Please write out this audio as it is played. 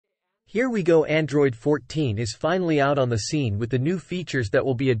Here we go. Android 14 is finally out on the scene with the new features that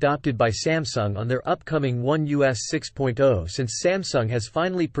will be adopted by Samsung on their upcoming One UI 6.0, since Samsung has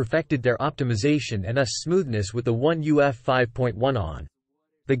finally perfected their optimization and smoothness with the One UI 5.1 on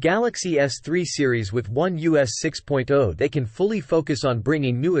the Galaxy S3 series. With One UI 6.0 they can fully focus on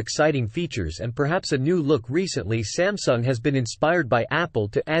bringing new exciting features and perhaps a new look. Recently Samsung has been inspired by Apple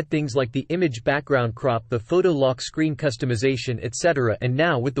to add things like the image background crop, the photo lock screen customization, etc. And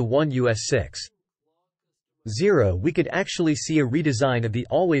now with the One UI 6.0 we could actually see a redesign of the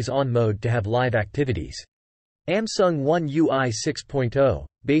always-on mode to have live activities. Samsung One UI 6.0,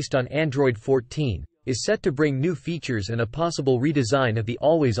 based on Android 14, is set to bring new features and a possible redesign of the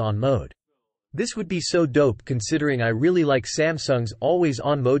always-on mode. This would be so dope considering I really like Samsung's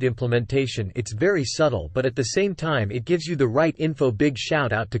always-on mode implementation. It's very subtle, but at the same time it gives you the right info. Big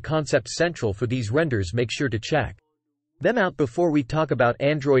shout out to Concept Central for these renders. Make sure to check them out. Before we talk about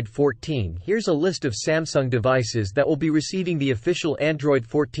Android 14, here's a list of Samsung devices that will be receiving the official Android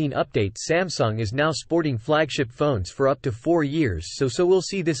 14 update. Samsung is now sporting flagship phones for up to 4 years, so we'll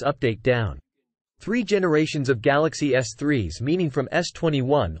see this update down 3 generations of Galaxy S3s, meaning from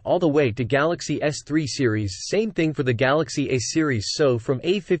S21 all the way to Galaxy S3 series. Same thing for the Galaxy A series, so from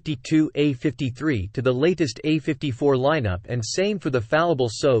A52, A53 to the latest A54 lineup, and same for the Fallible,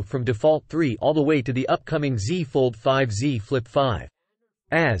 so from default 3 all the way to the upcoming Z Fold 5, Z Flip 5.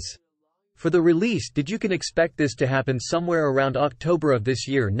 As for the release date, you can expect this to happen somewhere around October of this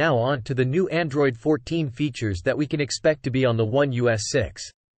year. Now on to the new Android 14 features that we can expect to be on the One UI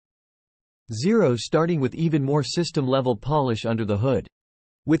 6.0, starting with even more system-level polish under the hood.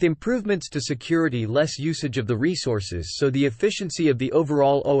 With improvements to security, less usage of the resources, so the efficiency of the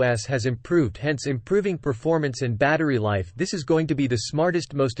overall OS has improved, hence improving performance and battery life. This is going to be the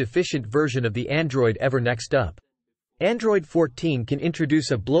smartest, most efficient version of the Android ever. Next up, Android 14 can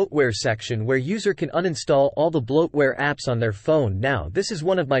introduce a bloatware section where user can uninstall all the bloatware apps on their phone. Now this is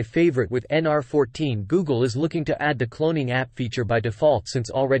one of my favorite. With NR 14, Google is looking to add the cloning app feature by default, since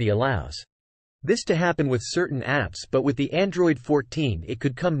already allows this to happen with certain apps, but with the Android 14 it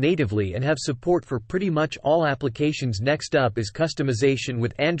could come natively and have support for pretty much all applications. Next up is customization.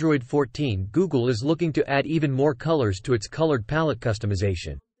 With Android 14, Google is looking to add even more colors to its colored palette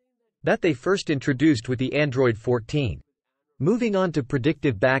customization that they first introduced with the Android 14. Moving on to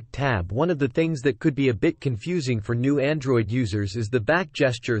predictive back tab, one of the things that could be a bit confusing for new Android users is the back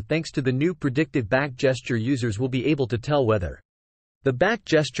gesture. Thanks to the new predictive back gesture, users will be able to tell whether the back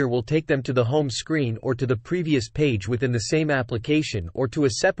gesture will take them to the home screen or to the previous page within the same application or to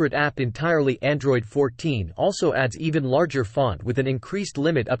a separate app entirely. Android 14 also adds even larger font with an increased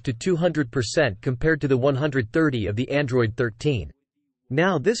limit up to 200% compared to the 130 of the Android 13.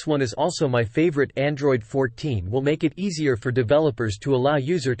 Now this one is also my favorite. Android 14 will make it easier for developers to allow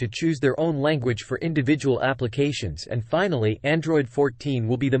user to choose their own language for individual applications. And finally, Android 14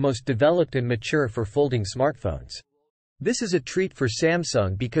 will be the most developed and mature for folding smartphones. This is a treat for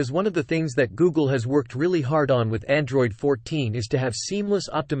Samsung because one of the things that Google has worked really hard on with Android 14 is to have seamless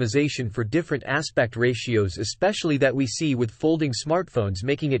optimization for different aspect ratios, especially that we see with folding smartphones,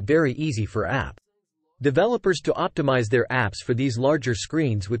 making it very easy for app developers to optimize their apps for these larger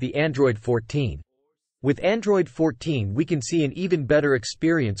screens with the Android 14. With Android 14 we can see an even better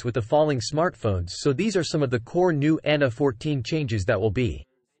experience with the falling smartphones, so these are some of the core new ANA 14 changes that will be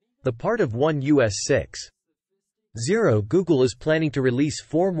the part of One UI 6.0. Google is planning to release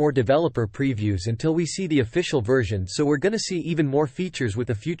 4 more developer previews until we see the official version, so we're gonna see even more features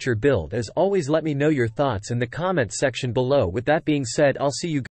with a future build. As always, let me know your thoughts in the comments section below. With that being said, I'll see you